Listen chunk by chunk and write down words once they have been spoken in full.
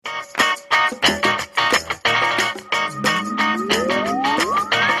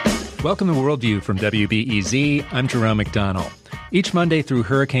Welcome to Worldview from WBEZ. I'm Jerome McDonnell. Each Monday through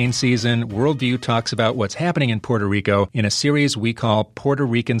hurricane season, Worldview talks about what's happening in Puerto Rico in a series we call Puerto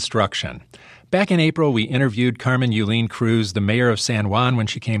Reconstruction. Back in April, we interviewed Carmen Yulín Cruz, the mayor of San Juan, when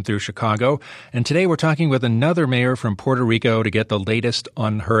she came through Chicago. And today we're talking with another mayor from Puerto Rico to get the latest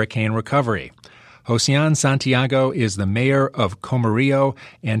on hurricane recovery. Josian Santiago is the mayor of Comerío,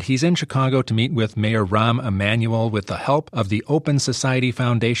 and he's in Chicago to meet with Mayor Rahm Emanuel with the help of the Open Society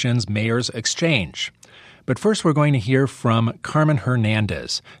Foundation's Mayor's Exchange. But first, we're going to hear from Carmen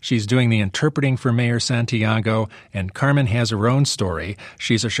Hernandez. She's doing the interpreting for Mayor Santiago, and Carmen has her own story.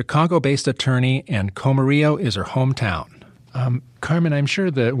 She's a Chicago-based attorney, and Comerío is her hometown. Carmen, I'm sure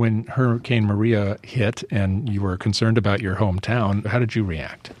that when Hurricane Maria hit and you were concerned about your hometown, how did you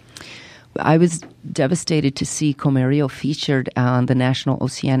react? I was devastated to see Comerío featured on the National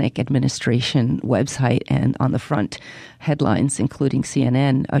Oceanic Administration website and on the front headlines, including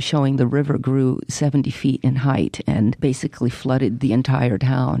CNN, showing the river grew 70 feet in height and basically flooded the entire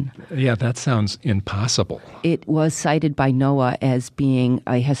town. Yeah, that sounds impossible. It was cited by NOAA as being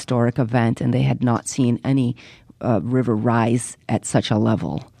a historic event, and they had not seen any river rise at such a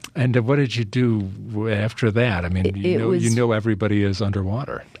level. And what did you do after that? I mean, you know everybody is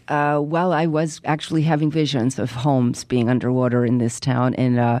underwater. Well, I was actually having visions of homes being underwater in this town,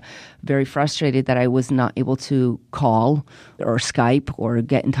 and very frustrated that I was not able to call or Skype or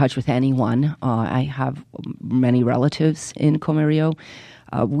get in touch with anyone. I have many relatives in Comerío.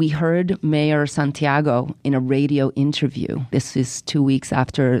 We heard Mayor Santiago in a radio interview. This is 2 weeks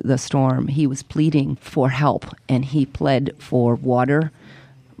after the storm. He was pleading for help, and he pled for water,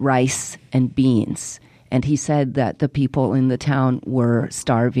 rice, and beans. And he said that the people in the town were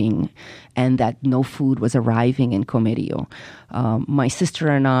starving and that no food was arriving in Comerío. My sister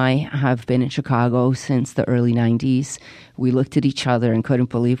and I have been in Chicago since the early 90s. We looked at each other and couldn't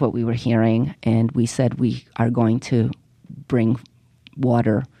believe what we were hearing. And we said we are going to bring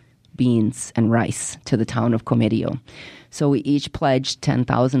water, beans, and rice to the town of Comerío. So we each pledged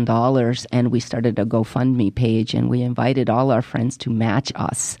 $10,000, and we started a GoFundMe page, and we invited all our friends to match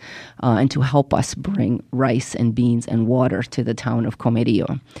us and to help us bring rice and beans and water to the town of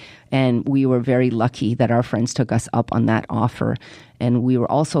Comerío. And we were very lucky that our friends took us up on that offer. And we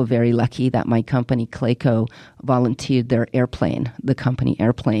were also very lucky that my company, Clayco, volunteered their airplane, the company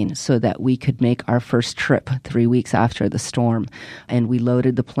airplane, so that we could make our first trip 3 weeks after the storm. And we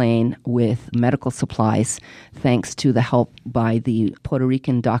loaded the plane with medical supplies, thanks to the help by the Puerto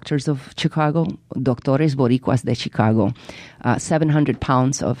Rican doctors of Chicago, Doctores Boricuas de Chicago. 700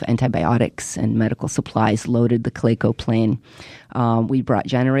 pounds of antibiotics and medical supplies loaded the Clayco plane. We brought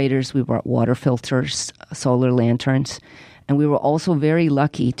generators, we brought water filters, solar lanterns, and we were also very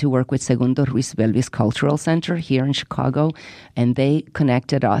lucky to work with Segundo Ruiz Belvis Cultural Center here in Chicago, and they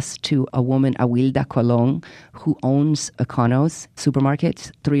connected us to a woman, Awilda Colon, who owns Econo's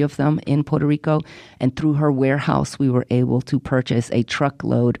supermarkets, 3 of them in Puerto Rico, and through her warehouse we were able to purchase a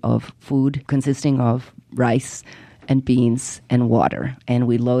truckload of food consisting of rice and beans and water. And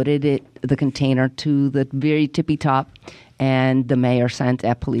we loaded the container to the very tippy top, and the mayor sent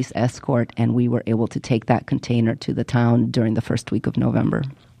a police escort, and we were able to take that container to the town during the first week of November.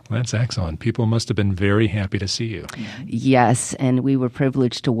 That's excellent. People must have been very happy to see you. Yes, and we were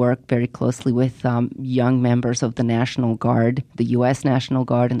privileged to work very closely with young members of the National Guard, the U.S. National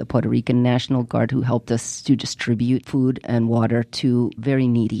Guard and the Puerto Rican National Guard, who helped us to distribute food and water to very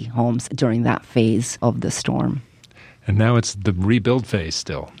needy homes during that phase of the storm. And now it's the rebuild phase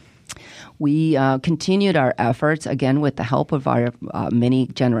still. We continued our efforts, again, with the help of our many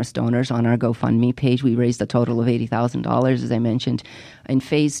generous donors on our GoFundMe page. We raised a total of $80,000, as I mentioned. In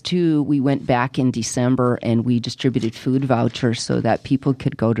phase 2, we went back in December and we distributed food vouchers so that people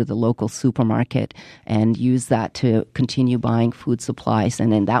could go to the local supermarket and use that to continue buying food supplies,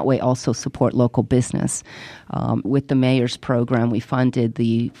 and in that way also support local business. With the mayor's program, we funded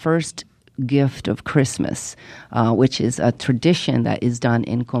the first gift of Christmas, which is a tradition that is done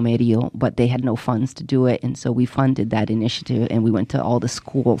in Comerío, but they had no funds to do it, and so we funded that initiative, and we went to all the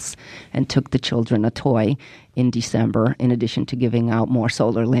schools and took the children a toy in December, in addition to giving out more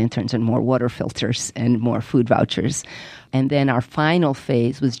solar lanterns and more water filters and more food vouchers. And then our final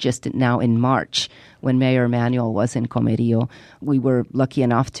phase was just now in March, when Mayor Emanuel was in Comerío. We were lucky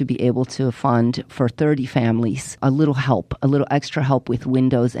enough to be able to fund for 30 families a little extra help with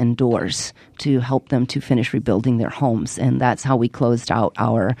windows and doors to help them to finish rebuilding their homes. And that's how we closed out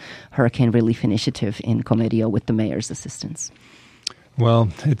our hurricane relief initiative in Comerío with the mayor's assistance. Well,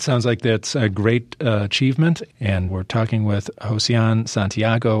 it sounds like that's a great achievement, and we're talking with Josian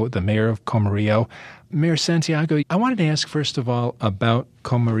Santiago, the mayor of Comerío. Mayor Santiago, I wanted to ask first of all about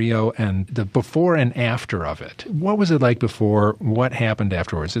Comerío and the before and after of it. What was it like before? What happened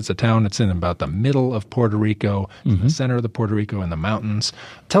afterwards? It's a town that's in about the middle of Puerto Rico, the center of the Puerto Rico in the mountains.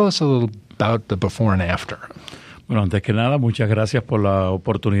 Tell us a little about the before and after. Bueno, antes que nada, muchas gracias por la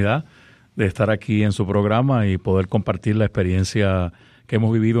oportunidad de estar aquí en su programa y poder compartir la experiencia que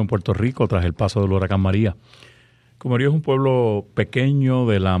hemos vivido en Puerto Rico tras el paso del huracán María. Comerío es un pueblo pequeño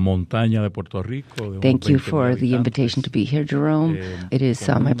de la montaña de Puerto Rico. Thank you for the invitation to be here, Jerome. It is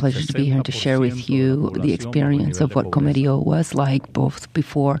my pleasure to be here and to share with you the experience of what Comerío was like both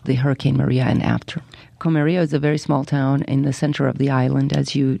before the Hurricane Maria and after. Comerío is a very small town in the center of the island,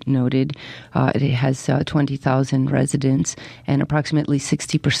 as you noted. It has 20,000 residents, and approximately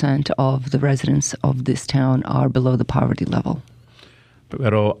 60% of the residents of this town are below the poverty level.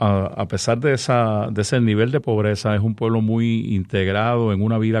 Pero a pesar de ese nivel de pobreza, es un pueblo muy integrado en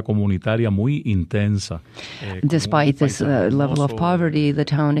una vida comunitaria muy intensa. Despite this level of poverty, the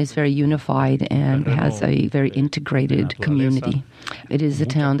town is very unified and has a very integrated community. It is a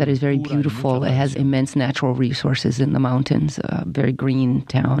town that is very beautiful. It has immense natural resources in the mountains, a very green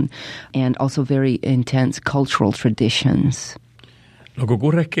town, and also very intense cultural traditions. Lo que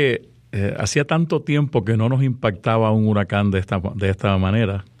ocurre es que hacía tanto tiempo que no nos impactaba un huracán de esta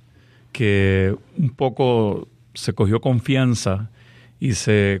manera que un poco se cogió confianza y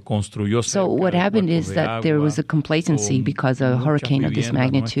se construyó. So what happened is that there was a complacency because a hurricane of this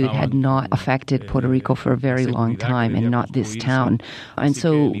magnitude had not affected Puerto Rico for a very long time, and not this town. And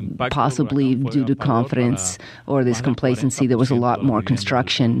so possibly due to confidence or this complacency, there was a lot more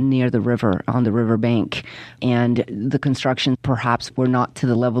construction near the river, on the riverbank. And the construction perhaps were not to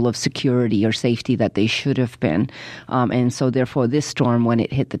the level of security or safety that they should have been. And so therefore this storm, when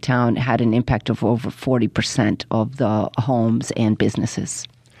it hit the town, had an impact of over 40% of the homes and businesses.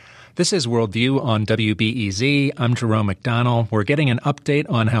 This is Worldview on WBEZ. I'm Jerome McDonnell. We're getting an update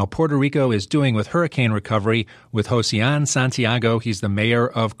on how Puerto Rico is doing with hurricane recovery with Josian Santiago. He's the mayor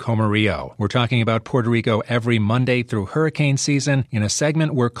of Comerío. We're talking about Puerto Rico every Monday through hurricane season in a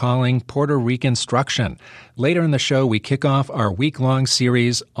segment we're calling Puerto Reconstruction. Later in the show, we kick off our week-long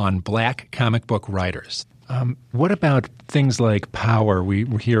series on Black comic book writers. What about things like power? We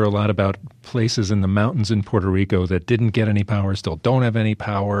hear a lot about places in the mountains in Puerto Rico that didn't get any power, still don't have any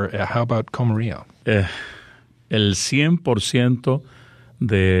power. How about Comerío? El 100%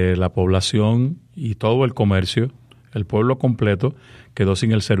 de la población y todo el comercio, el pueblo completo, quedó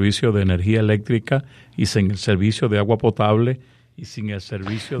sin el servicio de energía eléctrica y sin el servicio de agua potable.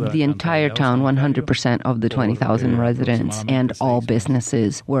 The entire town, 100% of the 20,000 residents and all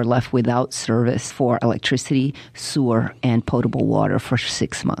businesses were left without service for electricity, sewer, and potable water for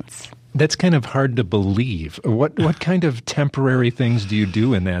 6 months. That's kind of hard to believe. What kind of temporary things do you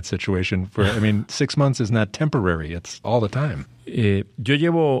do in that situation? 6 months is not temporary. It's all the time. Yo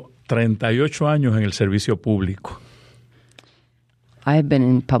llevo 38 años en el servicio público. I have been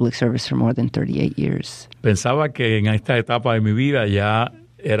in public service for more than 38 years. Pensaba que en esta etapa de mi vida ya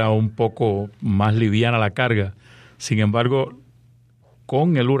era un poco más liviana la carga. Sin embargo,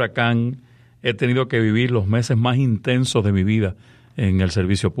 con el huracán he tenido que vivir los meses más intensos de mi vida en el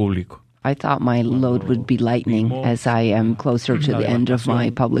servicio público. I thought my load would be lightening as I am closer to the end of my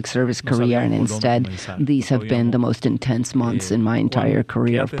public service career, and instead, these have been the most intense months in my entire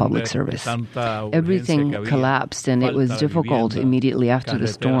career of public service. Everything collapsed, and it was difficult immediately after the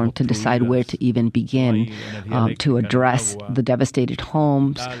storm to decide where to even begin to address the devastated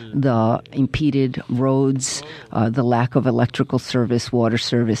homes, the impeded roads, the lack of electrical service, water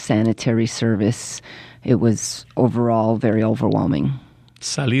service, sanitary service. It was overall very overwhelming.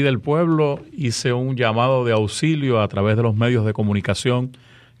 Salí del pueblo, hice un llamado de auxilio a través de los medios de comunicación.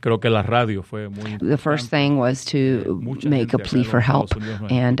 Creo que la radio fue muy importante. The first thing was to make a plea for help,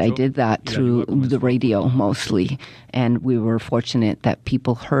 and I did that through the radio mostly. And we were fortunate that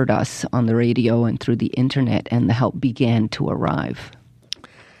people heard us on the radio and through the internet, and the help began to arrive.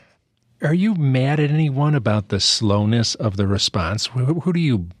 Are you mad at anyone about the slowness of the response? Who do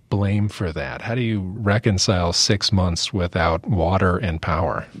you blame for that? How do you reconcile 6 months without water and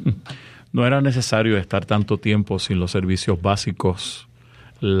power? No era necesario estar tanto tiempo sin los servicios básicos.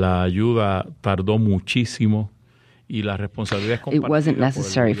 La ayuda tardó muchísimo. It wasn't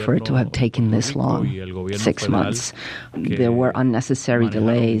necessary for it to have taken this long, 6 months. There were unnecessary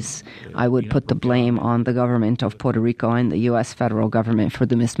delays. I would put the blame on the government of Puerto Rico and the U.S. federal government for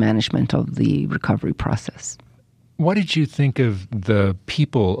the mismanagement of the recovery process. What did you think of the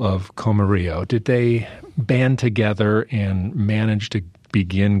people of Comerío? Did they band together and manage to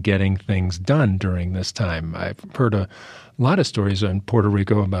begin getting things done during this time? I've heard a lot of stories in Puerto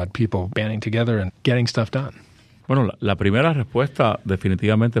Rico about people banding together and getting stuff done. Bueno, la primera respuesta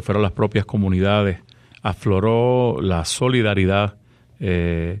definitivamente fueron las propias comunidades. Afloró la solidaridad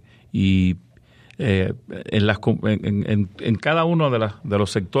y en cada uno de los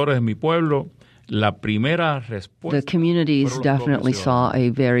sectores de mi pueblo, la primera respuesta. The communities definitely saw a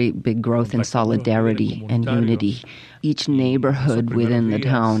very big growth in solidarity and unity. Each neighborhood within the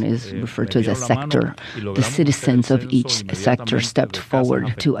town is referred to as a sector. The citizens of each sector stepped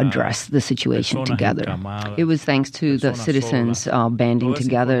forward to address the situation together. It was thanks to the citizens banding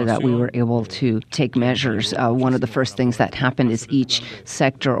together that we were able to take measures. One of the first things that happened is each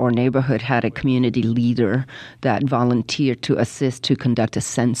sector or neighborhood had a community leader that volunteered to assist to conduct a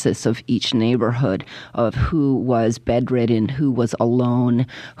census of each neighborhood of who was bedridden, who was alone,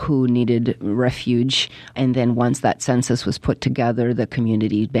 who needed refuge. And then once that census was put together, the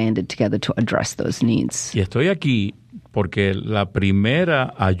community banded together to address those needs. Y estoy aquí porque la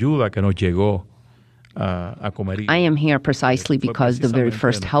primera ayuda que nos llegó a Comerío. I am here precisely because the very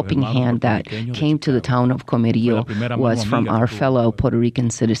first helping hand that came to the town of Comerío was from our fellow Puerto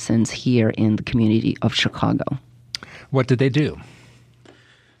Rican citizens here in the community of Chicago. What did they do?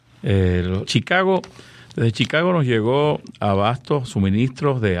 Desde Chicago nos llegó abastos,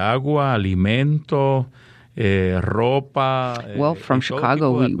 suministros de agua, alimentos, ropa. Well, from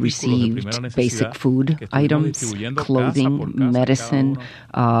Chicago we received basic food items, clothing, medicine,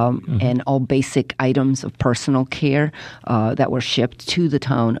 and all basic items of personal care that were shipped to the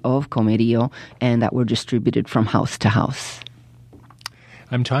town of Comerío and that were distributed from house to house.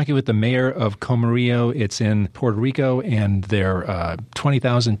 I'm talking with the mayor of Comerío. It's in Puerto Rico, and there are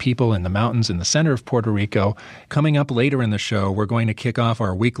 20,000 people in the mountains in the center of Puerto Rico. Coming up later in the show, we're going to kick off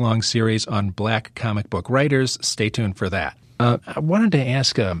our week-long series on Black comic book writers. Stay tuned for that. I wanted to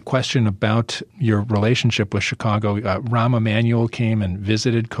ask a question about your relationship with Chicago. Rahm Emanuel came and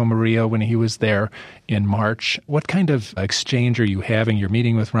visited Comerío when he was there in March. What kind of exchange are you having? You're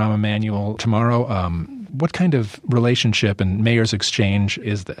meeting with Rahm Emanuel tomorrow. What kind of relationship and mayor's exchange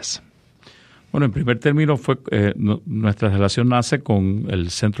is this? Bueno, en primer término, nuestra relación nace con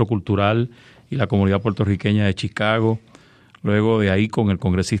el Centro Cultural y la comunidad puertorriqueña de Chicago. Luego de ahí con el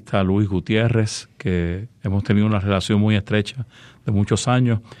congresista Luis Gutiérrez, que hemos tenido una relación muy estrecha de muchos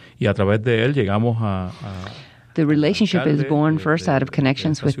años, y a través de él llegamos a The relationship is born first out of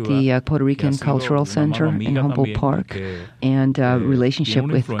connections with the Puerto Rican Cultural Center in Humboldt Park and relationship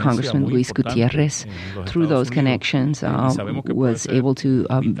with Congressman Luis Gutierrez. Through those connections, was able to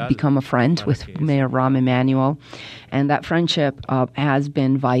become a friend with Mayor Rahm Emanuel. And that friendship has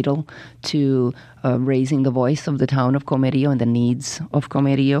been vital to raising the voice of the town of Comerío and the needs of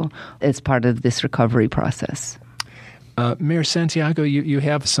Comerío as part of this recovery process. Mayor Santiago, you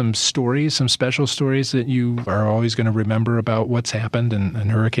have some stories, some special stories that you are always going to remember about what's happened in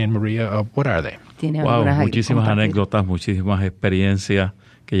Hurricane Maria. What are they? Wow, muchísimas anécdotas, muchísimas experiencias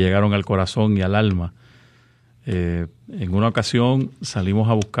que llegaron al corazón y al alma. En una ocasión salimos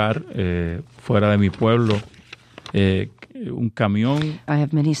a buscar fuera de mi pueblo un camión. I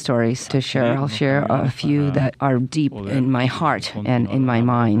have many stories to share. I'll share a few that are deep in my heart and in my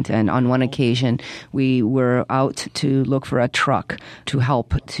mind. And on one occasion, we were out to look for a truck to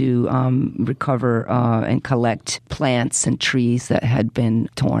help to recover and collect plants and trees that had been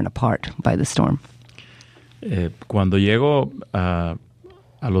torn apart by the storm. Cuando llego a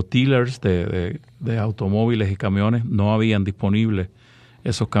los dealers de automóviles y camiones, no habían disponibles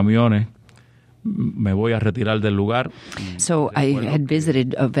esos camiones. Me voy a retirar del lugar. So I had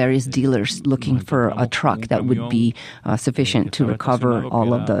visited various dealers looking for a truck that would be sufficient to recover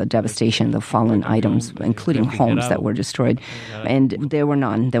all of the devastation, the fallen items, including homes that were destroyed. And there were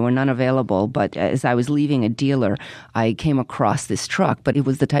none. There were none available. But as I was leaving a dealer, I came across this truck. But it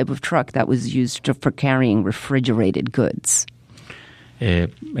was the type of truck that was used for carrying refrigerated goods.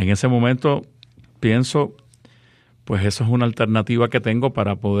 En ese momento pienso, pues eso es una alternativa que tengo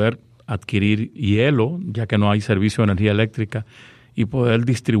para poder adquirir hielo, ya que no hay servicio de energía eléctrica, y poder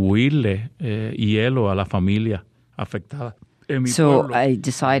distribuirle hielo a la familia afectada. So I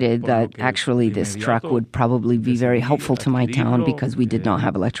decided that actually this truck would probably be very helpful to my town because we did not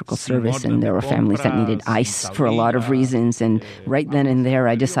have electrical service and there were families that needed ice for a lot of reasons. And right then and there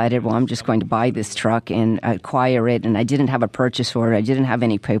I decided, well, I'm just going to buy this truck and acquire it. And I didn't have a purchase order. I didn't have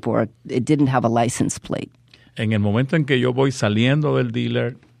any paperwork. It didn't have a license plate. En el momento en que yo voy saliendo del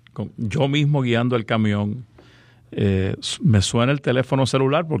dealer, yo mismo guiando el camión, me suena el teléfono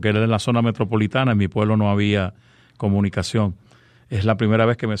celular porque era en la zona metropolitana, en mi pueblo no había comunicación. Es la primera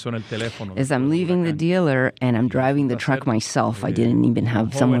vez que me suena el teléfono. As I'm leaving the dealer and I'm driving the truck myself, I didn't even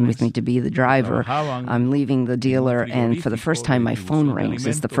have someone with me to be the driver. I'm leaving the dealer, and for the first time my phone rings.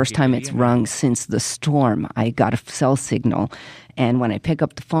 It's the first time it's rung since the storm. I got a cell signal. And when I pick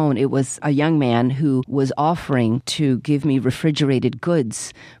up the phone, it was a young man who was offering to give me refrigerated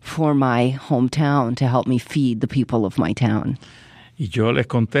goods for my hometown to help me feed the people of my town. Y yo les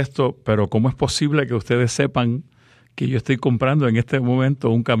contesto, pero ¿cómo es posible que ustedes sepan que yo estoy comprando en este momento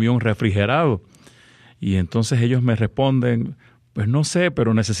un camión refrigerado? Y entonces ellos me responden, pues no sé,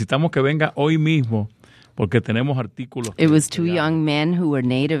 pero necesitamos que venga hoy mismo porque tenemos artículos. It was two young men who were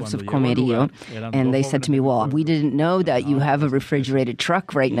natives of Comerío, and they said to me, well, we didn't know that you have a refrigerated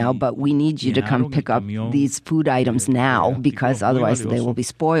truck right now, but we need you to come pick up these food items now because otherwise they will be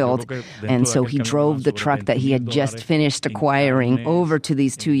spoiled. And so he drove the truck that he had just finished acquiring over to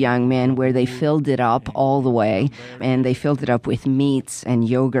these two young men, where they filled it up all the way, and they filled it up with meats and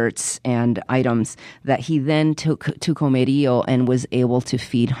yogurts and items that he then took to Comerío and was able to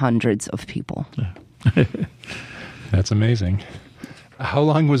feed hundreds of people. That's amazing. How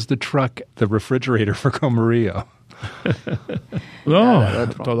long was the truck, the refrigerator for Comerío? No,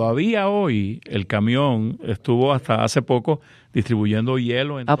 todavía hoy el camión estuvo hasta hace poco distribuyendo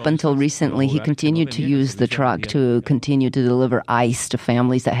hielo. Up until recently, he continued to use the truck to continue to deliver ice to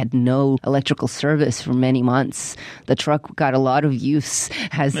families that had no electrical service for many months. The truck got a lot of use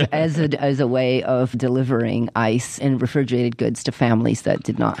as a way of delivering ice and refrigerated goods to families that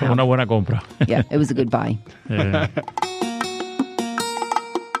did not have. Una buena compra. Yeah, it was a good buy.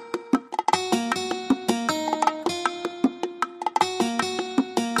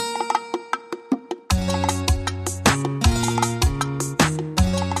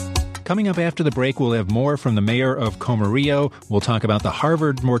 Coming up after the break, we'll have more from the mayor of Comerío. We'll talk about the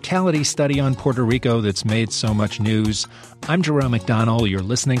Harvard mortality study on Puerto Rico that's made so much news. I'm Jerome McDonnell. You're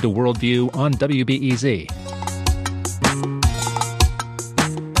listening to Worldview on WBEZ.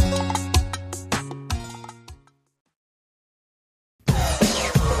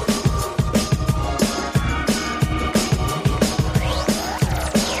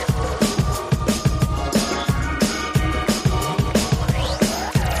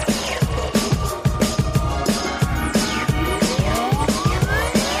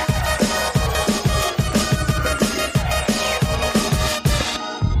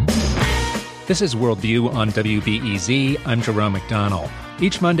 This is Worldview on WBEZ. I'm Jerome McDonnell.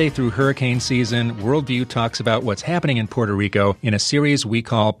 Each Monday through hurricane season, Worldview talks about what's happening in Puerto Rico in a series we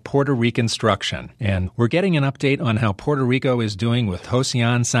call Puerto Reconstruction. And we're getting an update on how Puerto Rico is doing with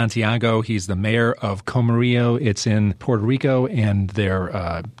Josian Santiago. He's the mayor of Comerío. It's in Puerto Rico, and there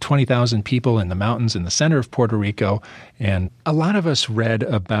are 20,000 people in the mountains in the center of Puerto Rico. And a lot of us read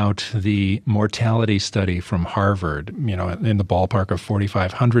about the mortality study from Harvard, in the ballpark of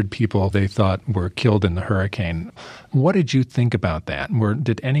 4,500 people they thought were killed in the hurricane. What did you think about that?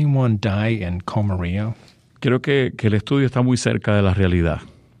 Did anyone die in Comerío? Creo que el estudio está muy cerca de la realidad.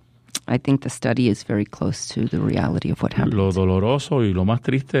 I think the study is very close to the reality of what happened. Lo doloroso y lo más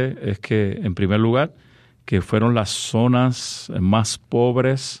triste es que, en primer lugar, que fueron las zonas más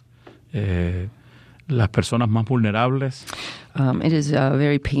pobres, las personas más vulnerables. It is a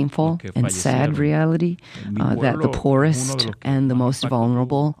very painful and sad reality that the poorest and the most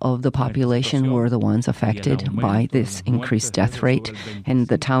vulnerable of the population were the ones affected by this increased death rate. In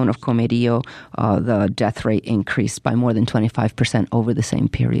the town of Comerío, the death rate increased by more than 25% over the same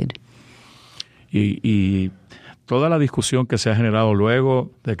period. Y toda la discusión que se ha generado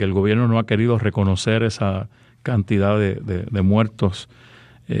luego de que el gobierno no ha querido reconocer esa cantidad de muertos,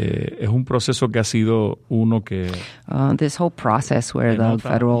 es un proceso que ha sido uno que... this whole process where the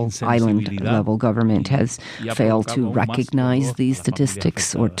federal island level government has failed to recognize these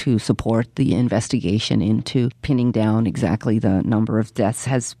statistics or to support the investigation into pinning down exactly the number of deaths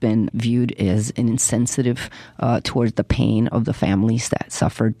has been viewed as insensitive towards the pain of the families that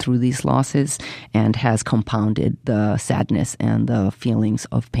suffered through these losses, and has compounded the sadness and the feelings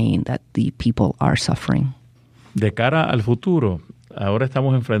of pain that the people are suffering. De cara al futuro, ahora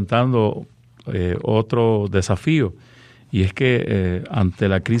estamos enfrentando otro desafío, y es que ante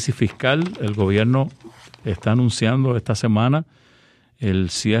la crisis fiscal el gobierno está anunciando esta semana el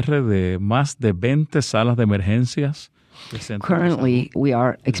cierre de más de 20 salas de emergencias. Currently, we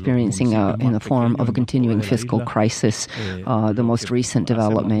are experiencing in the form of a continuing fiscal crisis, the most recent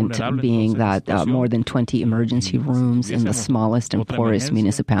development being that more than 20 emergency rooms in the smallest and poorest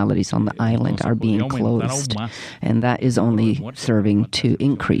municipalities on the island are being closed. And that is only serving to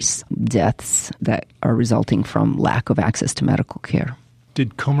increase deaths that are resulting from lack of access to medical care.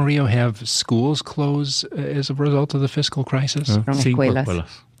 Did Comerío have schools close as a result of the fiscal crisis? Cinco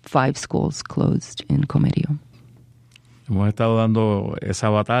escuelas. 5 schools closed in Comerío. Hemos estado dando esa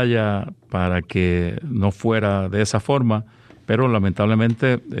batalla para que no fuera de esa forma, pero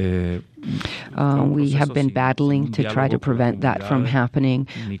lamentablemente we have been battling to try to prevent that from happening,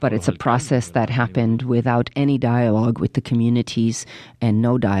 but it's a process that happened without any dialogue with the communities and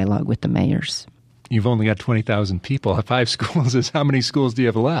no dialogue with the mayors. You've only got 20,000 people. 5 schools is how many schools do you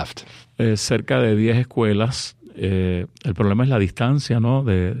have left? Cerca de 10 escuelas. El problema es la distancia, ¿no?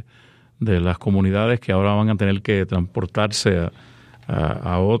 de las comunidades que ahora van a tener que transportarse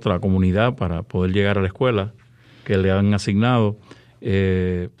a otra comunidad para poder llegar a la escuela que le han asignado.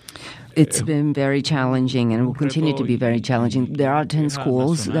 It's been very challenging and will continue to be very challenging. There are 10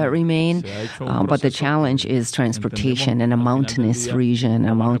 schools that remain, but the challenge is transportation in a mountainous region,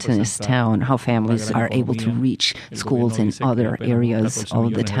 a mountainous town, how families are able to reach schools in other areas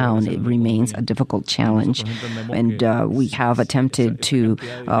of the town. It remains a difficult challenge. And we have attempted to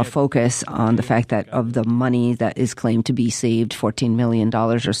focus on the fact that of the money that is claimed to be saved, $14 million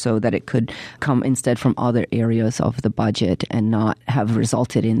or so, that it could come instead from other areas of the budget and not have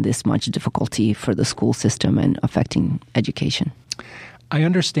resulted in this much difficulty for the school system and affecting education. I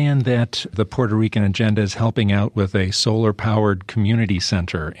understand that the Puerto Rican agenda is helping out with a solar-powered community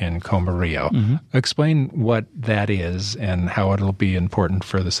center in Comerío. Mm-hmm. Explain what that is and how it'll be important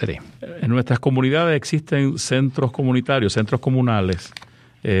for the city. En nuestras comunidades existen centros comunitarios, centros comunales,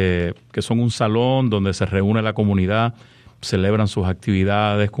 que son un salón donde se reúne la comunidad, celebran sus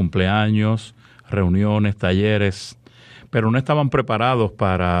actividades, cumpleaños, reuniones, talleres, pero no estaban preparados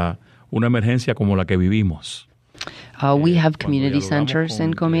para una emergencia como la que vivimos. We have community centers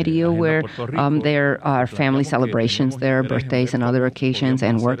in Comerío where there are family celebrations there, birthdays and other occasions,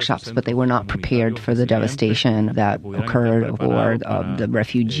 and workshops, but they were not prepared for the devastation that occurred or the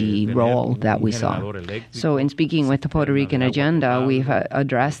refugee role that we saw. So in speaking with the Puerto Rican agenda, we've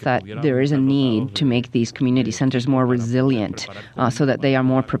addressed that there is a need to make these community centers more resilient so that they are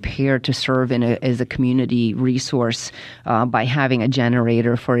more prepared to serve as a community resource by having a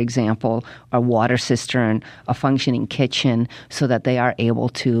generator, for example, a water cistern, a functioning kitchen, so that they are able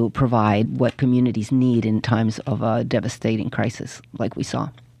to provide what communities need in times of a devastating crisis like we saw.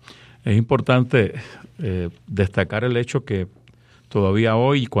 Es importante destacar el hecho que todavía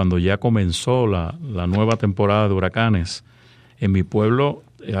hoy, cuando ya comenzó la nueva temporada de huracanes, en mi pueblo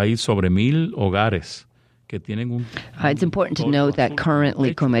hay sobre 1,000 hogares. It's important to note that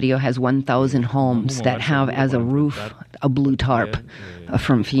currently Comerío has 1,000 homes that have as a roof a blue tarp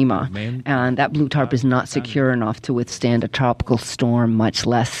from FEMA, and that blue tarp is not secure enough to withstand a tropical storm, much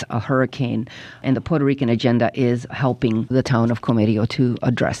less a hurricane. And the Puerto Rican agenda is helping the town of Comerío to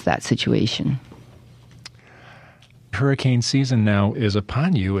address that situation. Hurricane season now is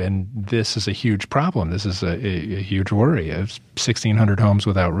upon you, and this is a huge problem. This is a huge worry. 1,600 homes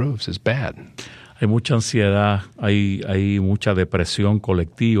without roofs is bad. Hay mucha ansiedad, hay mucha depresión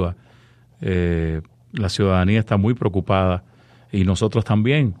colectiva. La ciudadanía está muy preocupada y nosotros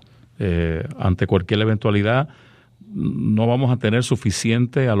también. Ante cualquier eventualidad, no vamos a tener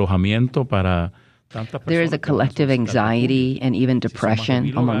suficiente alojamiento para tantas personas. There is a collective anxiety and even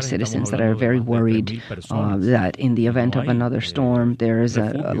depression among citizens that are very worried that in the event of another storm, there is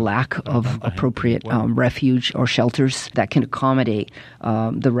a lack of appropriate refuge or shelters that can accommodate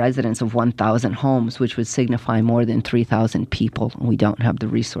the residents of 1,000 homes, which would signify more than 3,000 people. We don't have the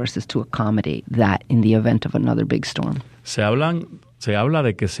resources to accommodate that in the event of another big storm. Se habla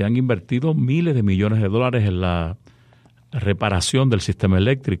de que se han invertido miles de millones de dólares en la reparación del sistema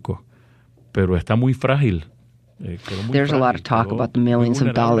eléctrico, pero está muy frágil. There's a lot of talk about the millions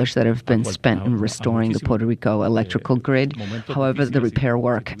of dollars that have been spent in restoring the Puerto Rico electrical grid. However, the repair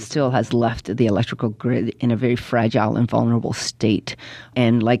work still has left the electrical grid in a very fragile and vulnerable state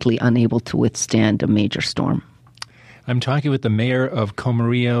and likely unable to withstand a major storm. I'm talking with the mayor of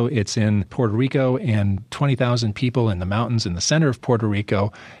Comerío. It's in Puerto Rico, and 20,000 people in the mountains in the center of Puerto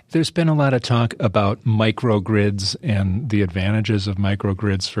Rico. There's been a lot of talk about microgrids and the advantages of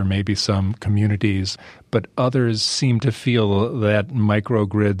microgrids for maybe some communities, but others seem to feel that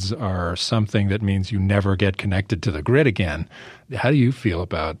microgrids are something that means you never get connected to the grid again. How do you feel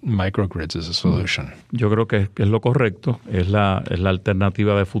about microgrids as a solution? Yo creo que es lo correcto, es la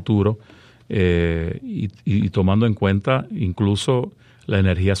alternativa de futuro. Y tomando en cuenta incluso la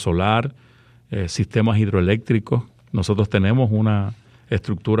energía solar, sistemas hidroeléctricos. Nosotros tenemos una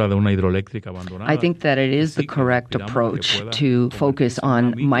estructura de una hidroeléctrica abandonada. I think that it is the correct approach to focus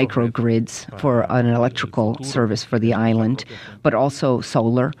on microgrids for an electrical service for the island, but also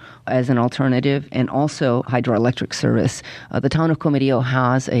solar as an alternative and also hydroelectric service. The town of Comerío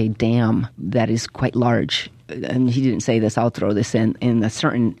has a dam that is quite large. And he didn't say this, I'll throw this in a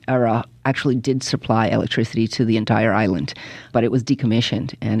certain era, actually did supply electricity to the entire island, but it was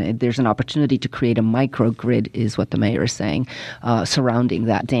decommissioned. And there's an opportunity to create a microgrid, is what the mayor is saying, surrounding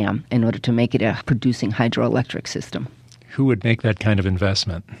that dam in order to make it a producing hydroelectric system. Who would make that kind of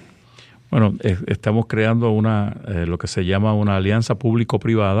investment? Bueno, estamos creando lo que se llama una alianza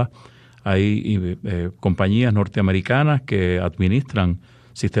público-privada. Hay compañías norteamericanas que administran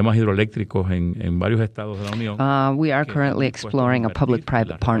sistemas hidroeléctricos en varios estados de la Unión. We are currently exploring a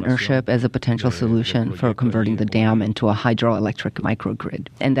public-private partnership as a potential solution for converting the dam into a hydroelectric microgrid.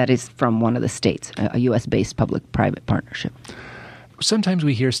 And that is from one of the states, a U.S.-based public-private partnership. Sometimes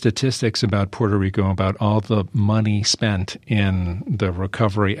we hear statistics about Puerto Rico about all the money spent in the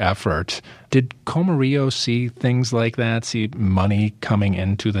recovery effort. Did Comerío see things like that, see money coming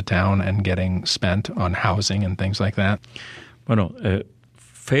into the town and getting spent on housing and things like that? Bueno,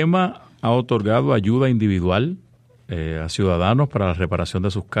 FEMA ha otorgado ayuda individual a ciudadanos para la reparación de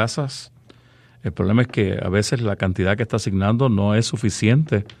sus casas. El problema es que a veces la cantidad que está asignando no es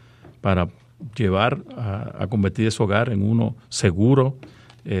suficiente para llevar a convertir ese hogar en uno seguro.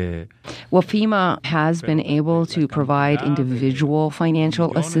 Well, FEMA has been able to provide individual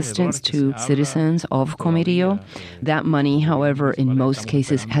financial assistance to citizens of Comerío. That money, however, in most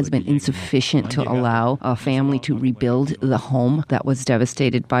cases has been insufficient to allow a family to rebuild the home that was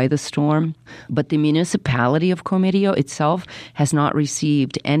devastated by the storm. But the municipality of Comerío itself has not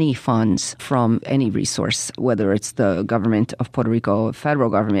received any funds from any resource, whether it's the government of Puerto Rico or federal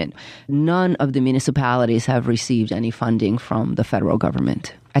government. None of the municipalities have received any funding from the federal government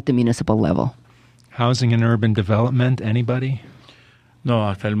at the municipal level. Housing and urban development, anybody? No,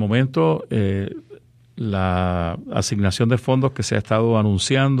 hasta el momento la asignación de fondos que se ha estado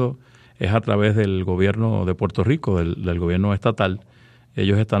anunciando es a través del gobierno de Puerto Rico, del gobierno estatal.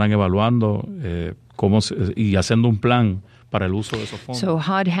 Ellos estarán evaluando y haciendo un plan para el uso de esos fondos. So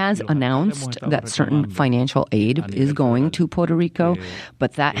HUD has announced that certain financial aid is going to Puerto Rico,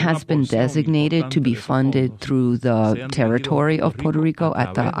 but that has been designated to be funded through the territory of Puerto Rico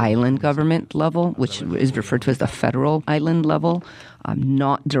at the island government level, which is referred to as the federal island level,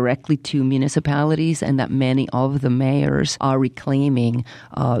 not directly to municipalities, and that many of the mayors are reclaiming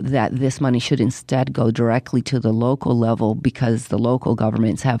that this money should instead go directly to the local level because the local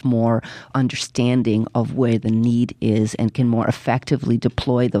governments have more understanding of where the need is and can more effectively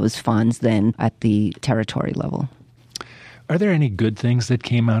deploy those funds than at the territory level. Are there any good things that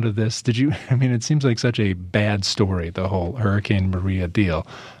came out of this? It seems like such a bad story, the whole Hurricane Maria deal.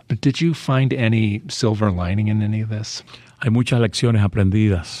 But did you find any silver lining in any of this? Hay muchas lecciones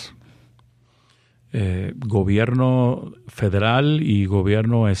aprendidas. Gobierno federal y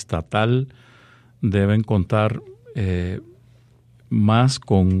gobierno estatal deben contar más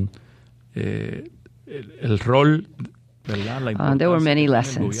con el rol. There were many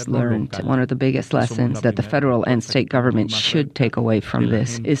lessons learned. One of the biggest lessons that the federal and state government should take away from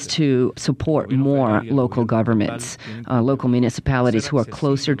this is to support more local governments, local municipalities who are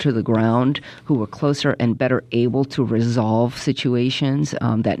closer to the ground, who are closer and better able to resolve situations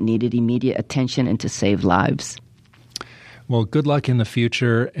that needed immediate attention and to save lives. Well, good luck in the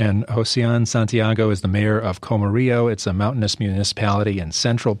future. And Josian Santiago is the mayor of Comerío. It's a mountainous municipality in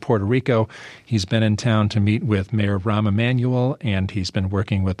central Puerto Rico. He's been in town to meet with Mayor Rahm Emanuel, and he's been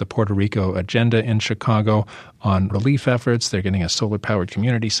working with the Puerto Rico Agenda in Chicago on relief efforts. They're getting a solar-powered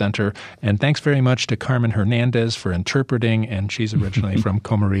community center. And thanks very much to Carmen Hernandez for interpreting, and she's originally from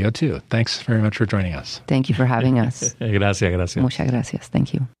Comerío, too. Thanks very much for joining us. Thank you for having us. Gracias. Muchas gracias.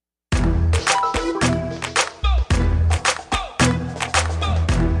 Thank you.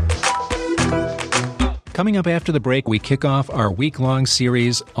 Coming up after the break, we kick off our week-long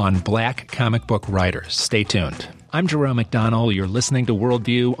series on Black comic book writers. Stay tuned. I'm Jerome McDonnell. You're listening to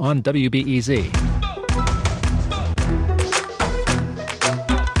Worldview on WBEZ.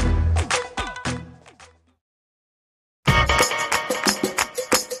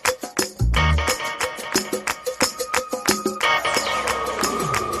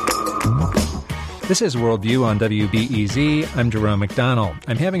 This is Worldview on WBEZ. I'm Jerome McDonnell.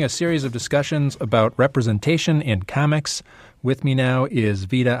 I'm having a series of discussions about representation in comics. With me now is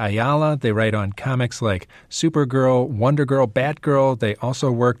Vida Ayala. They write on comics like Supergirl, Wonder Girl, Batgirl. They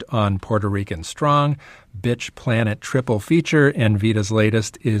also worked on Puerto Rican Strong, Bitch Planet triple feature, and Vida's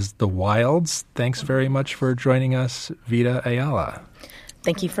latest is The Wilds. Thanks very much for joining us, Vida Ayala.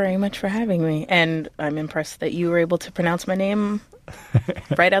 Thank you very much for having me. And I'm impressed that you were able to pronounce my name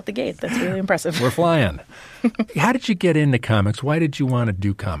right out the gate. That's really impressive. We're flying. How did you get into comics? Why did you want to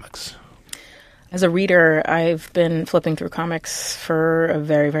do comics? As a reader, I've been flipping through comics for a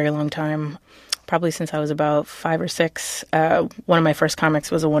very, very long time, probably since I was about 5 or 6. One of my first comics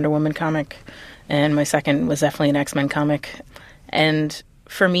was a Wonder Woman comic, and my second was definitely an X-Men comic. And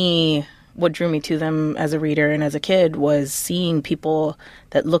for me, what drew me to them as a reader and as a kid was seeing people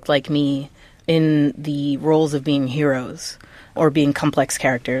that looked like me in the roles of being heroes or being complex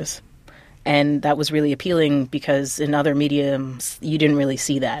characters. And that was really appealing because in other mediums, you didn't really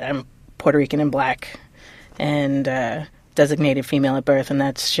see that. I'm Puerto Rican and black and designated female at birth. And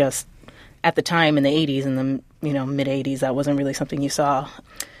that's just, at the time in the 80s, in the mid-80s, that wasn't really something you saw.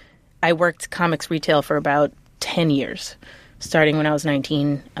 I worked comics retail for about 10 years. Starting when I was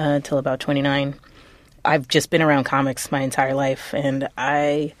 19 until about 29. I've just been around comics my entire life, and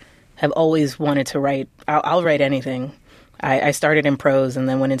I have always wanted to write. I'll write anything. I started in prose and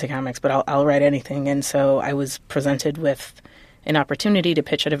then went into comics, but I'll write anything. And so I was presented with an opportunity to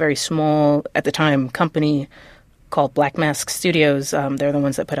pitch at a very small, at the time, company called Black Mask Studios. They're the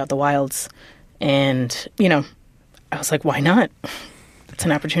ones that put out The Wilds. And, I was like, why not? It's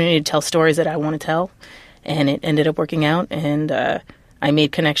an opportunity to tell stories that I want to tell. And it ended up working out, and I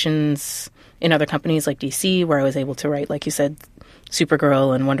made connections in other companies like DC, where I was able to write, like you said,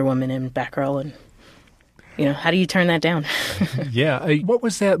 Supergirl and Wonder Woman and Batgirl, and, how do you turn that down? Yeah. What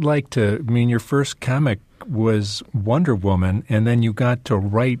was that like your first comic was Wonder Woman, and then you got to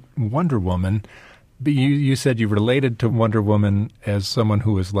write Wonder Woman. But you said you related to Wonder Woman as someone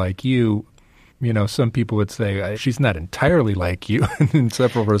who was like you. Some people would say she's not entirely like you in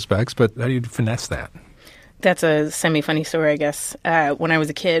several respects, but how do you finesse that? That's a semi-funny story, I guess. When I was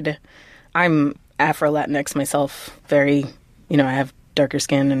a kid, I'm Afro-Latinx myself, I have darker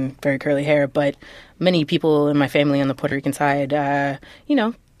skin and very curly hair, but many people in my family on the Puerto Rican side,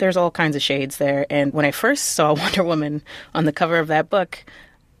 there's all kinds of shades there. And when I first saw Wonder Woman on the cover of that book,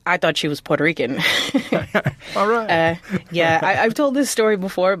 I thought she was Puerto Rican. All right. I've told this story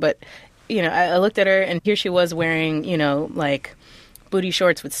before, but, I looked at her, and here she was wearing, booty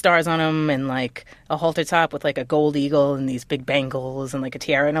shorts with stars on them and like a halter top with like a gold eagle and these big bangles and like a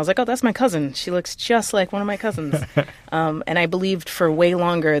tiara. And I was like, oh, that's my cousin. She looks just like one of my cousins. And I believed for way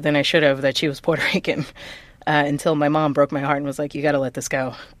longer than I should have that she was Puerto Rican until my mom broke my heart and was like, you got to let this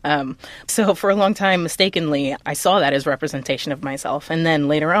go. So for a long time, mistakenly, I saw that as representation of myself. And then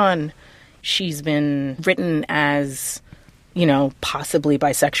later on, she's been written as, possibly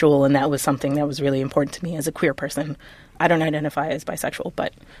bisexual. And that was something that was really important to me as a queer person. I don't identify as bisexual,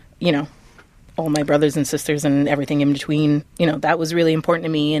 but, all my brothers and sisters and everything in between, that was really important to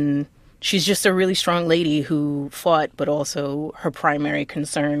me. And she's just a really strong lady who fought, but also her primary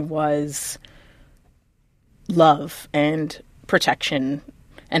concern was love and protection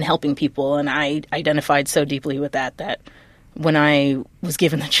and helping people. And I identified so deeply with that when I was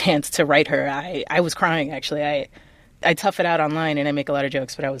given the chance to write her, I was crying, actually. I tough it out online and I make a lot of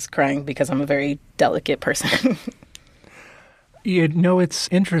jokes, but I was crying because I'm a very delicate person. It's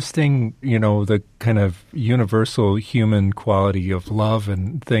interesting, the kind of universal human quality of love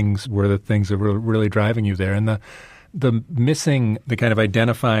and things were the things that were really driving you there. And the missing, the kind of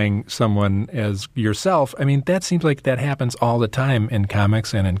identifying someone as yourself, that seems like that happens all the time in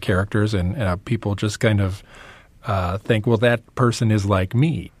comics and in characters, and people just kind of think, well, that person is like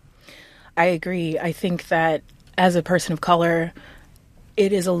me. I agree. I think that as a person of color,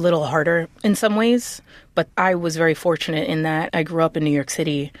 it is a little harder in some ways, but I was very fortunate in that I grew up in New York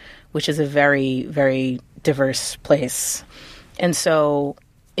City, which is a very, very diverse place. And so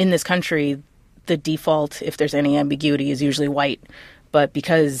in this country, the default, if there's any ambiguity, is usually white. But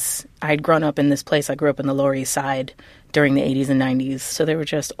because I'd grown up in this place, I grew up in the Lower East Side during the 80s and 90s. So there were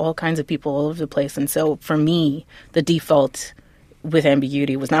just all kinds of people all over the place. And so for me, the default with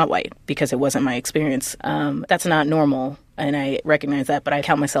ambiguity was not white because it wasn't my experience. That's not normal, and I recognize that, but I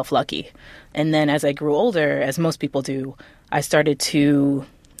count myself lucky. And then as I grew older, as most people do, I started to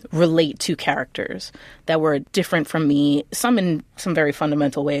relate to characters that were different from me, some in some very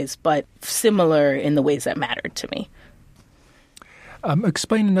fundamental ways, but similar in the ways that mattered to me.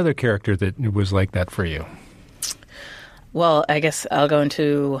 Explain another character that was like that for you. Well, I guess I'll go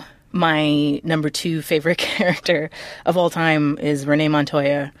into my number 2 favorite character of all time is Renee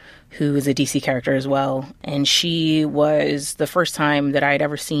Montoya, who is a DC character as well. And she was the first time that I had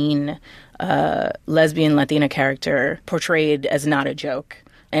ever seen a lesbian Latina character portrayed as not a joke.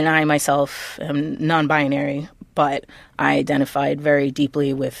 And I myself am non-binary, but I identified very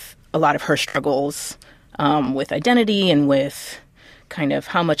deeply with a lot of her struggles with identity and with kind of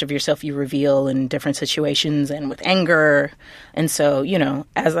how much of yourself you reveal in different situations and with anger. And so,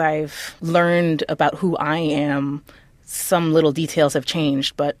 as I've learned about who I am, some little details have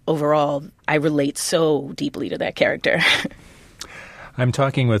changed, but overall, I relate so deeply to that character. I'm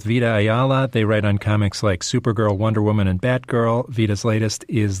talking with Vita Ayala. They write on comics like Supergirl, Wonder Woman, and Batgirl. Vita's latest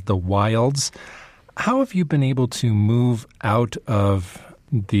is The Wilds. How have you been able to move out of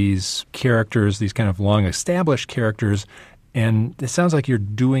these characters, these kind of long-established characters, and it sounds like you're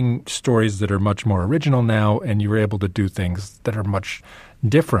doing stories that are much more original now, and you're able to do things that are much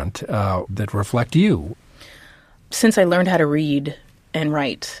different, that reflect you? Since I learned how to read and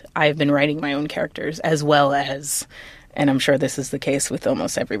write, I've been writing my own characters as well as, and I'm sure this is the case with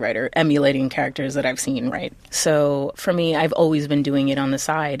almost every writer, emulating characters that I've seen, right? So for me, I've always been doing it on the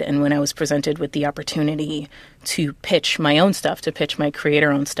side. And when I was presented with the opportunity to pitch my own stuff, to pitch my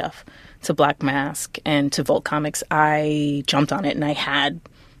creator-owned stuff to Black Mask and to Volt Comics, I jumped on it, and I had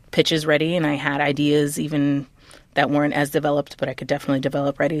pitches ready, and I had ideas even that weren't as developed, but I could definitely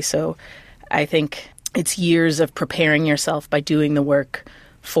develop ready. So I think it's years of preparing yourself by doing the work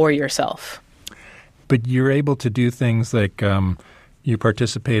for yourself. But you're able to do things like you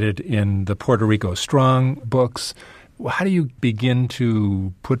participated in the Puerto Rico Strong books. How do you begin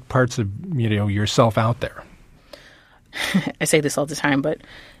to put parts of yourself out there? I say this all the time, but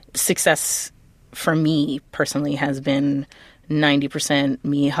success for me personally has been 90%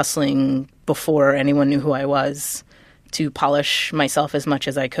 me hustling before anyone knew who I was to polish myself as much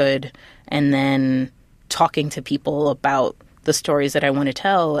as I could, and then talking to people about the stories that I want to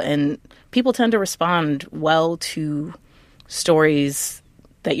tell. And people tend to respond well to stories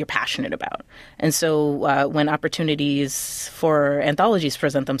that you're passionate about. And so when opportunities for anthologies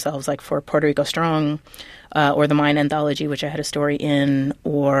present themselves, like for Puerto Rico Strong, or the Mine anthology, which I had a story in,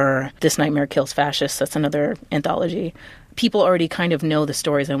 or This Nightmare Kills Fascists, that's another anthology, people already kind of know the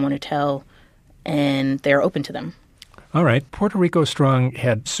stories I want to tell, and they're open to them. All right. Puerto Rico Strong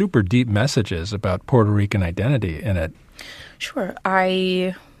had super deep messages about Puerto Rican identity in it. Sure.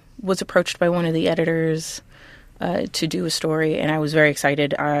 I was approached by one of the editors to do a story, and I was very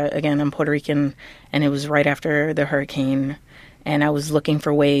excited. Again, I'm Puerto Rican, and it was right after the hurricane, and I was looking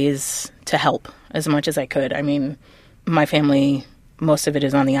for ways to help as much as I could. I mean, my family, most of it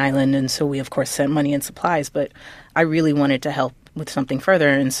is on the island, and so we, of course, sent money and supplies, but I really wanted to help with something further.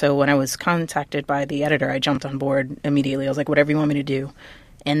 And so when I was contacted by the editor, I jumped on board immediately. I was like, whatever you want me to do.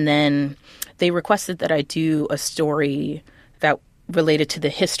 And then they requested that I do a story that related to the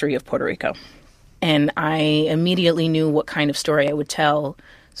history of Puerto Rico. And I immediately knew what kind of story I would tell.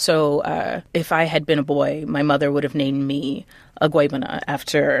 So if I had been a boy, my mother would have named me Aguaybana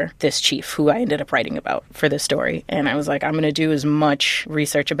after this chief who I ended up writing about for this story. And I was like, I'm going to do as much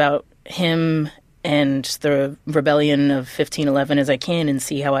research about him and the rebellion of 1511 as I can and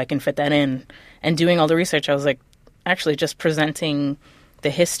see how I can fit that in. And doing all the research, I was like, actually just presenting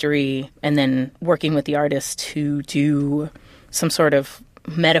the history and then working with the artist to do some sort of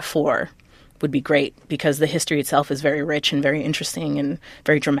metaphor would be great, because the history itself is very rich and very interesting and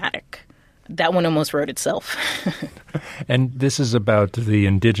very dramatic. That one almost wrote itself. And this is about the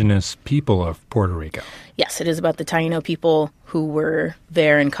indigenous people of Puerto Rico. Yes, it is about the Taino people who were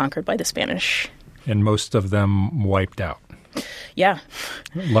there and conquered by the Spanish. And most of them wiped out. Yeah.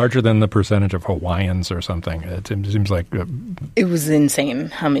 Larger than the percentage of Hawaiians or something. It seems like... It was insane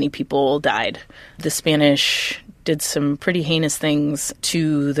how many people died. The Spanish did some pretty heinous things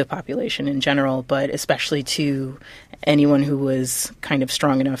to the population in general, but especially to anyone who was kind of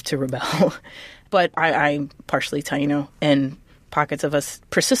strong enough to rebel. But I'm partially Taino, and pockets of us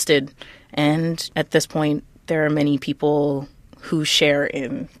persisted. And at this point, there are many people who share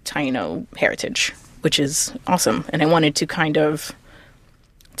in Taino heritage, which is awesome. And I wanted to kind of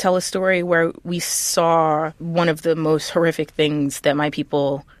tell a story where we saw one of the most horrific things that my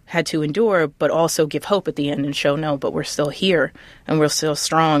people had to endure, but also give hope at the end and show, no, but we're still here and we're still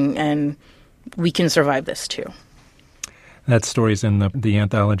strong and we can survive this too. That story's in the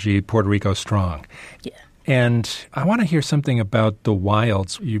anthology Puerto Rico Strong. Yeah. And I want to hear something about The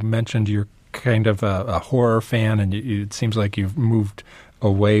Wilds. You mentioned you're kind of a horror fan, and it seems like you've moved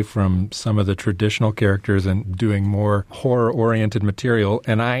away from some of the traditional characters and doing more horror-oriented material.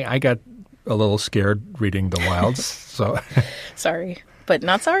 And I got a little scared reading The Wilds. So Sorry, but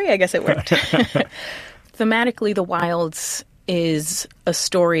not sorry. I guess it worked. Thematically, The Wilds is a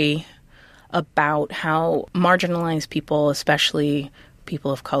story about how marginalized people, especially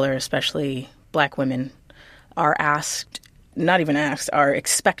people of color, especially Black women, are are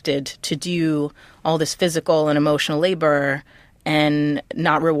expected to do all this physical and emotional labor and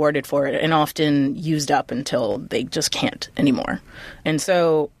not rewarded for it, and often used up until they just can't anymore. And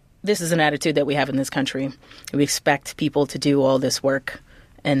so this is an attitude that we have in this country. We expect people to do all this work,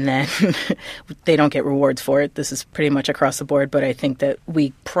 and then they don't get rewards for it. This is pretty much across the board, but I think that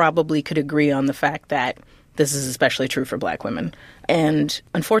we probably could agree on the fact that this is especially true for Black women. And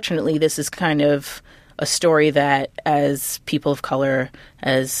unfortunately, this is kind of a story that, as people of color,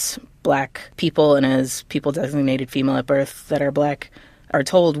 as Black people, and as people designated female at birth that are Black, are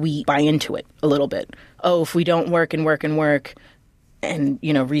told, we buy into it a little bit. Oh, if we don't work and work and work and,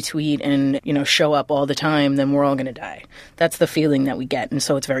 retweet and, show up all the time, then we're all going to die. That's the feeling that we get. And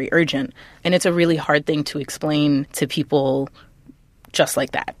so it's very urgent. And it's a really hard thing to explain to people just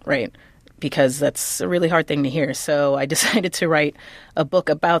like that, right? Because that's a really hard thing to hear. So I decided to write a book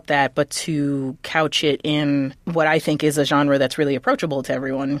about that, but to couch it in what I think is a genre that's really approachable to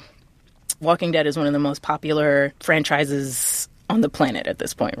everyone. Walking Dead is one of the most popular franchises on the planet at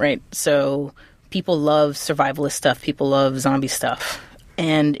this point, right? So people love survivalist stuff. People love zombie stuff.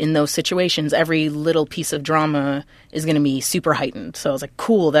 And in those situations, every little piece of drama is going to be super heightened. So I was like,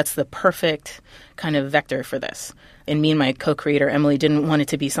 cool, that's the perfect kind of vector for this. And me and my co-creator, Emily, didn't want it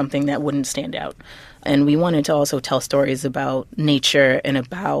to be something that wouldn't stand out. And we wanted to also tell stories about nature and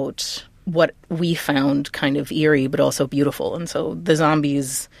about what we found kind of eerie, but also beautiful. And so the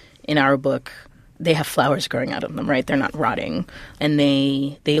zombies in our book, they have flowers growing out of them, right? They're not rotting. And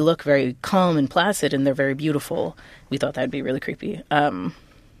they look very calm and placid, and they're very beautiful. We thought that would be really creepy.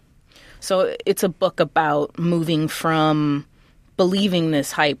 So it's a book about moving from believing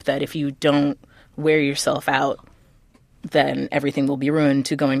this hype that if you don't wear yourself out, then everything will be ruined,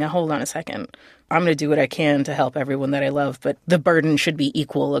 to going, now hold on a second. I'm going to do what I can to help everyone that I love, but the burden should be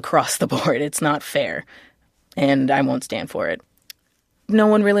equal across the board. It's not fair, and I won't stand for it. No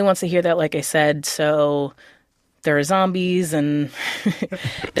one really wants to hear that, like I said, so there are zombies, and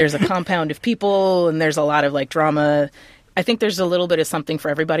there's a compound of people, and there's a lot of, drama. I think there's a little bit of something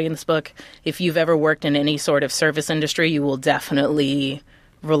for everybody in this book. If you've ever worked in any sort of service industry, you will definitely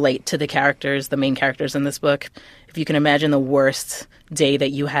relate to the main characters in this book. If you can imagine the worst day that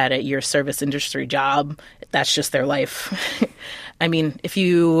you had at your service industry job, that's just their life. I mean, if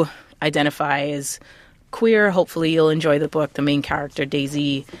you identify as queer, hopefully you'll enjoy the book. The main character,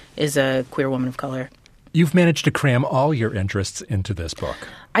 Daisy, is a queer woman of color. You've managed to cram all your interests into this book.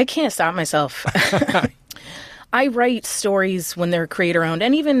 I can't stop myself. I write stories when they're creator-owned,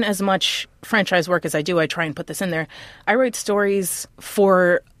 and even as much franchise work as I do, I try and put this in there. I write stories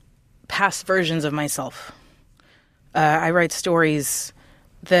for past versions of myself. I write stories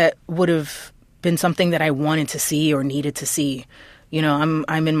that would have been something that I wanted to see or needed to see.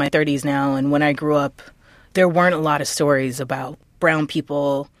 I'm in my 30s now, and when I grew up, there weren't a lot of stories about brown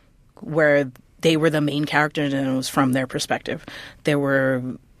people where they were the main characters and it was from their perspective. There were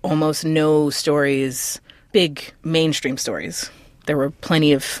almost no stories, big mainstream stories. There were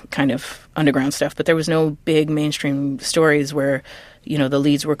plenty of kind of underground stuff, but there was no big mainstream stories where, the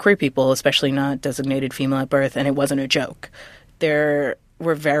leads were queer people, especially not designated female at birth, and it wasn't a joke. There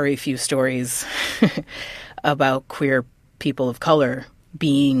were very few stories about queer people of color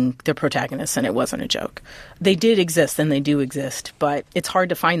being the protagonists, and it wasn't a joke. They did exist, and they do exist, but it's hard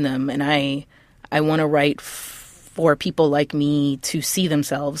to find them, and I want to write for people like me to see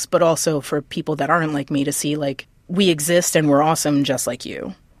themselves, but also for people that aren't like me to see, we exist and we're awesome just like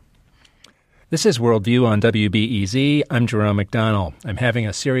you. This is Worldview on WBEZ. I'm Jerome McDonnell. I'm having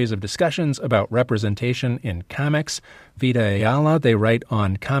a series of discussions about representation in comics. Vita Ayala, they write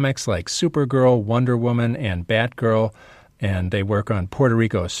on comics like Supergirl, Wonder Woman, and Batgirl, and they work on Puerto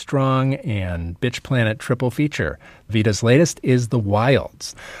Rico Strong and Bitch Planet Triple Feature. Vita's latest is The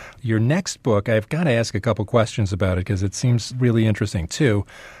Wilds. Your next book, I've got to ask a couple questions about it because it seems really interesting too.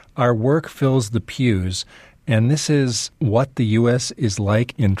 Our Work Fills the Pews. And this is what the U.S. is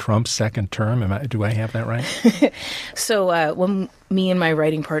like in Trump's second term. Do I have that right? So when me and my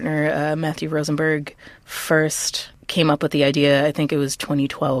writing partner, Matthew Rosenberg, first came up with the idea, I think it was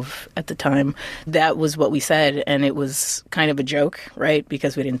 2012 at the time, that was what we said. And it was kind of a joke, right?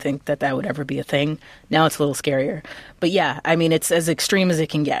 Because we didn't think that would ever be a thing. Now it's a little scarier. But yeah, I mean, it's as extreme as it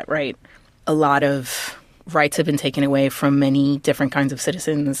can get, right? A lot of rights have been taken away from many different kinds of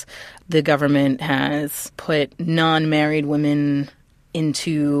citizens. The government has put non-married women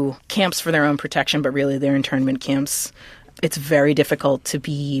into camps for their own protection, but really they're internment camps. It's very difficult to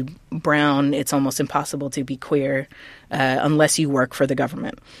be brown. It's almost impossible to be queer unless you work for the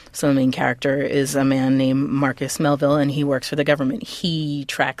government. So the main character is a man named Marcus Melville, and he works for the government. He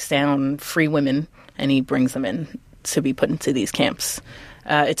tracks down free women, and he brings them in to be put into these camps.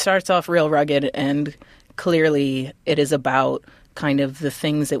 It starts off real rugged and clearly it is about kind of the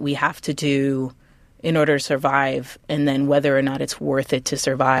things that we have to do in order to survive, and then whether or not it's worth it to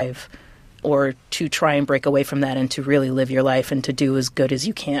survive, or to try and break away from that and to really live your life and to do as good as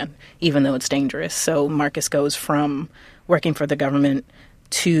you can, even though it's dangerous. So Marcus goes from working for the government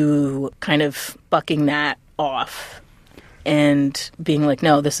to kind of bucking that off and being like,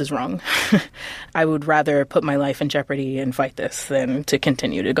 no, this is wrong. I would rather put my life in jeopardy and fight this than to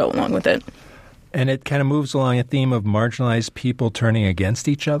continue to go along with it. And it kind of moves along a theme of marginalized people turning against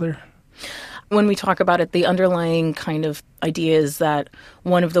each other? When we talk about it, the underlying kind of idea is that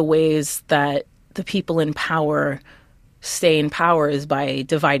one of the ways that the people in power stay in power is by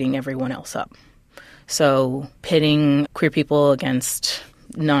dividing everyone else up. So pitting queer people against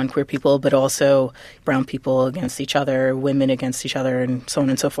non-queer people, but also brown people against each other, women against each other, and so on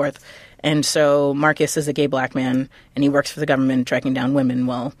and so forth. And so Marcus is a gay black man, and he works for the government tracking down women.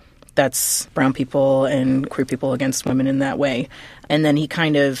 Well, that's brown people and queer people against women in that way. And then he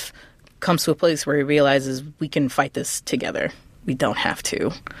kind of comes to a place where he realizes we can fight this together. We don't have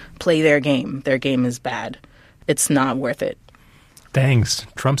to play their game. Their game is bad. It's not worth it. Thanks.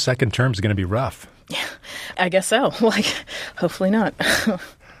 Trump's second term is going to be rough. Yeah, I guess so. Like, hopefully not.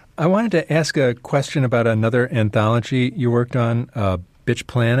 I wanted to ask a question about another anthology you worked on, Bitch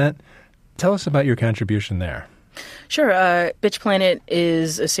Planet. Tell us about your contribution there. Sure. Bitch Planet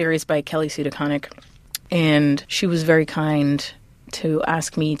is a series by Kelly Sue DeConnick, and she was very kind to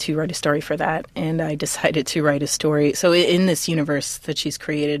ask me to write a story for that, and I decided to write a story. So in this universe that she's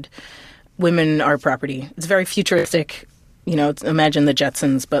created, women are property. It's very futuristic. You know, imagine the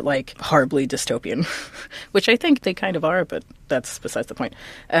Jetsons, but like horribly dystopian, which I think they kind of are, but that's besides the point.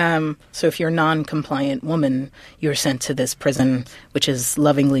 So if you're a non-compliant woman, you're sent to this prison, which is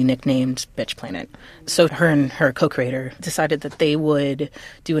lovingly nicknamed Bitch Planet. So her and her co-creator decided that they would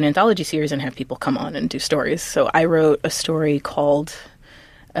do an anthology series and have people come on and do stories. So I wrote a story called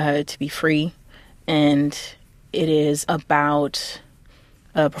To Be Free, and it is about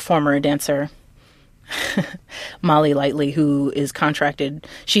a performer, a dancer, Molly Lightly, who is contracted.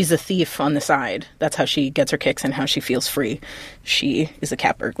 She's a thief on the side. That's how she gets her kicks and how she feels free. She is a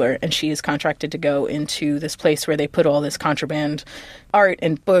cat burglar, and she is contracted to go into this place where they put all this contraband art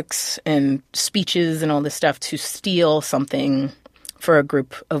and books and speeches and all this stuff to steal something for a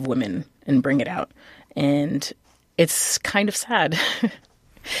group of women and bring it out. And it's kind of sad.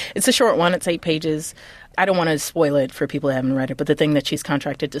 It's a short one. It's 8 pages. I don't want to spoil it for people who haven't read it, but the thing that she's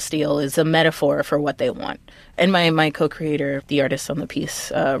contracted to steal is a metaphor for what they want. And my co-creator, the artist on the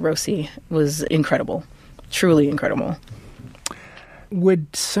piece, Rosie, was incredible, truly incredible.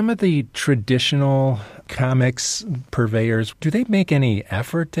 Would some of the traditional comics purveyors, do they make any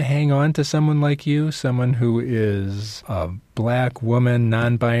effort to hang on to someone like you, someone who is a black woman,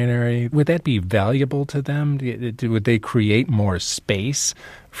 non-binary? Would that be valuable to them? Would they create more space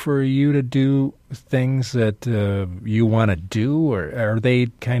for you to do things that you want to do, or are they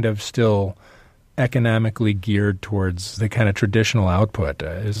kind of still economically geared towards the kind of traditional output?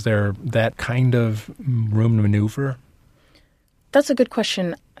 Is there that kind of room to maneuver? That's a good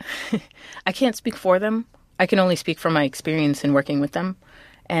question. I can't speak for them. I can only speak from my experience in working with them.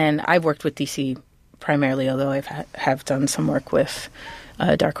 And I've worked with DC primarily, although I have done some work with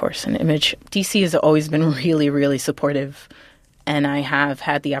Dark Horse and Image. DC has always been really, really supportive. And I have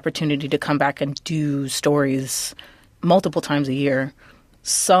had the opportunity to come back and do stories multiple times a year.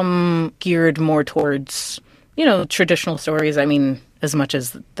 Some geared more towards, traditional stories. I mean, as much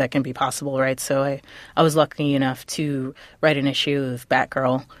as that can be possible, right? So I was lucky enough to write an issue of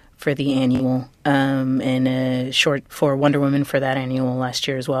Batgirl for the annual, and a short for Wonder Woman for that annual last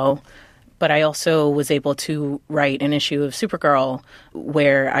year as well. But I also was able to write an issue of Supergirl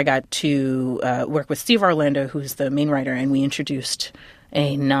where I got to work with Steve Orlando, who's the main writer, and we introduced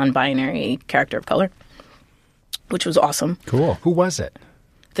a non-binary character of color, which was awesome. Cool. Who was it?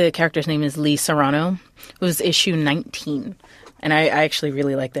 The character's name is Lee Serrano. It was issue 19. And I actually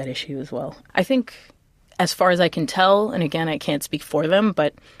really like that issue as well. I think, as far as I can tell, and again, I can't speak for them,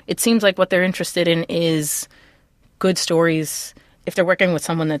 but it seems like what they're interested in is good stories. If they're working with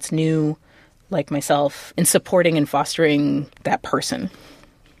someone that's new, like myself, in supporting and fostering that person.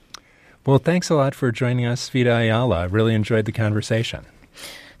 Well, thanks a lot for joining us, Vida Ayala. I really enjoyed the conversation.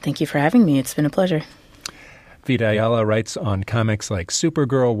 Thank you for having me. It's been a pleasure. Vida Ayala writes on comics like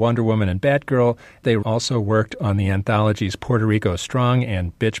Supergirl, Wonder Woman, and Batgirl. They also worked on the anthologies Puerto Rico Strong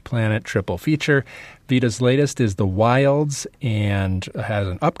and Bitch Planet triple feature. Vida's latest is The Wilds and has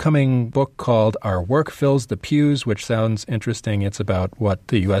an upcoming book called Our Work Fills the Pews, which sounds interesting. It's about what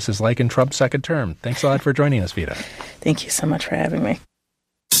the U.S. is like in Trump's second term. Thanks a lot for joining us, Vida. Thank you so much for having me.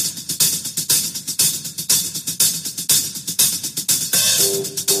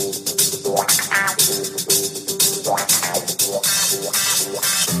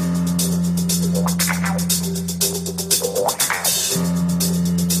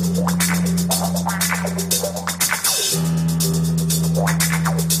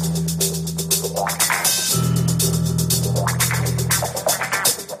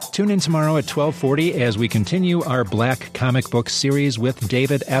 Tune in tomorrow at 12:40 as we continue our Black comic book series with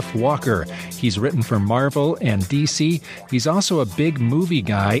David F. Walker. He's written for Marvel and DC. He's also a big movie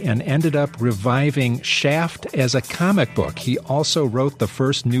guy and ended up reviving Shaft as a comic book. He also wrote the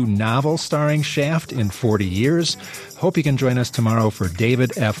first new novel starring Shaft in 40 years. Hope you can join us tomorrow for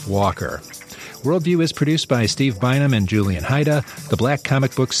David F. Walker. Worldview is produced by Steve Bynum and Julian Haida. The Black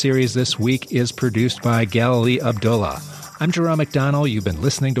comic book series this week is produced by Galilee Abdullah. I'm Jerome McDonnell. You've been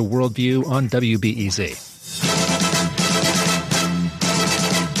listening to Worldview on WBEZ.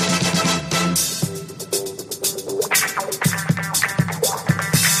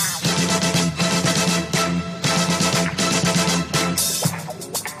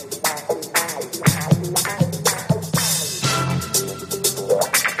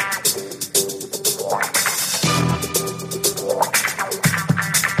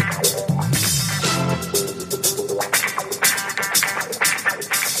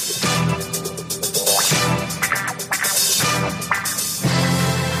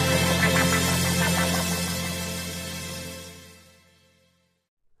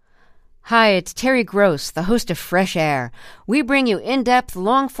 Hi, it's Terry Gross, the host of Fresh Air. We bring you in-depth,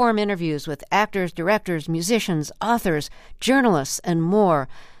 long-form interviews with actors, directors, musicians, authors, journalists, and more.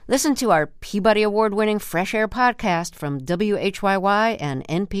 Listen to our Peabody Award-winning Fresh Air podcast from WHYY and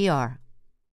NPR.